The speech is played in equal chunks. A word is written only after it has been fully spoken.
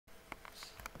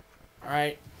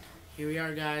Alright, here we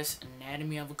are, guys.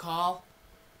 Anatomy of a call.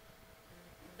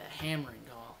 The hammering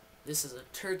call. This is a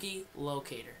turkey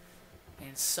locator.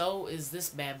 And so is this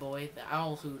bad boy, the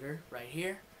owl hooter, right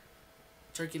here.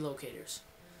 Turkey locators.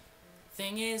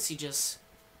 Thing is,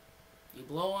 you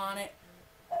blow on it,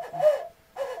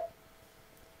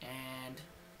 and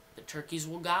the turkeys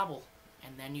will gobble,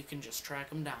 and then you can just track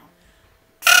them down.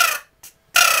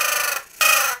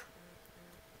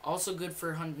 Also good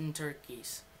for hunting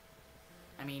turkeys.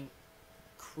 I mean,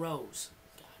 crows.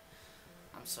 God,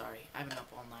 I'm sorry. I've been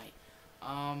up all night.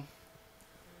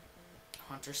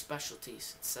 Hunter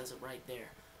specialties. It says it right there.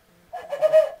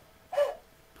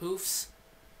 Poofs.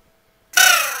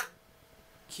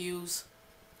 Cues.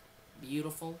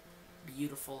 Beautiful.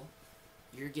 Beautiful.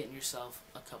 You're getting yourself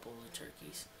a couple of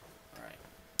turkeys. Alright.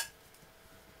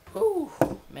 Whew.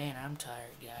 Man, I'm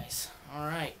tired, guys.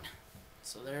 Alright.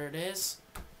 So there it is.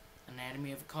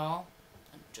 Anatomy of a call.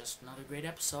 And just another great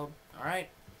episode. Alright.